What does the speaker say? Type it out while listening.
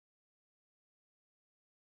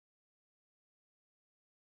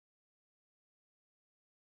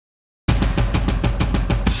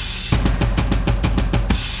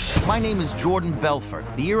My name is Jordan Belfort.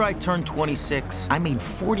 The year I turned 26, I made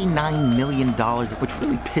 $49 million, which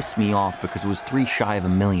really pissed me off because it was 3 shy of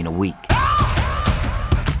 $1 million a week.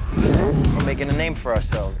 We're making a name for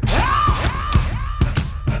ourselves.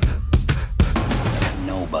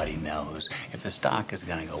 Nobody knows if the stock is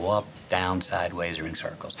gonna go up, down, sideways, or in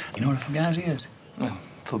circles. You know what a Fugazi is? Oh,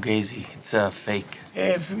 Fugazi. It's fake.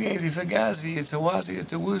 Yeah, Fugazi, Fugazi. It's a wazi,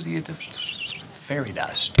 it's a woozy, it's a fairy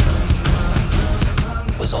dust.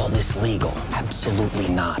 Was all this legal? Absolutely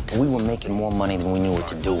not. We were making more money than we knew what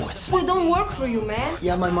to do with. We don't work for you, man.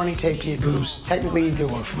 You have my money taped to your boobs. Technically, you do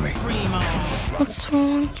work for me. What's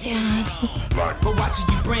wrong, Daddy? But watch it,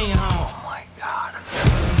 you bring home. Oh, my God.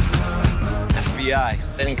 FBI.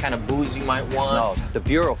 Any kind of booze you might want? No, the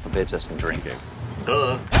Bureau forbids us from drinking.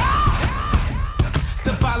 Duh.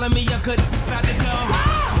 So follow me, you could about to go.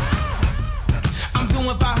 I'm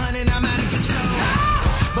doing 500, I'm out of control.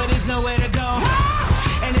 But there's nowhere to go.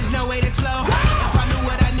 And there's no way to slow. If I knew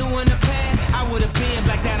what I knew in the past, I would have been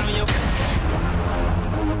like that on your.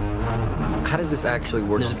 How does this actually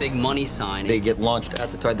work? There's a big money sign. They get launched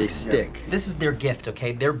at the time, they stick. Yeah. This is their gift,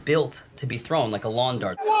 okay? They're built to be thrown like a lawn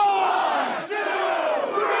dart. 1, 2,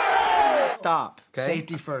 3. Stop. Okay?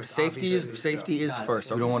 Safety first. Safety is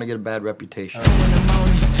first. We don't want to get a bad reputation. In the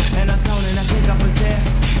morning, and I'm zoning, I think I'm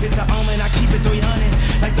possessed. It's an omen, I keep it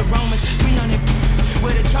 300, like the Romans, 300.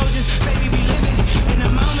 With the Trojans, baby, we living in the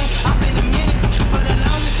moment. I've been a menace for the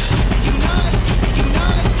longest, and you know it, and you know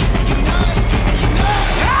it, and you know it, and you know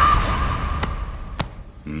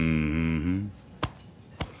Mm-hmm.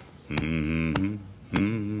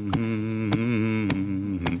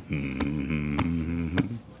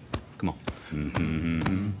 Come on.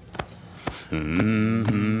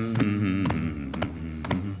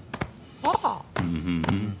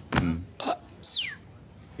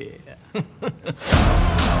 Yeah.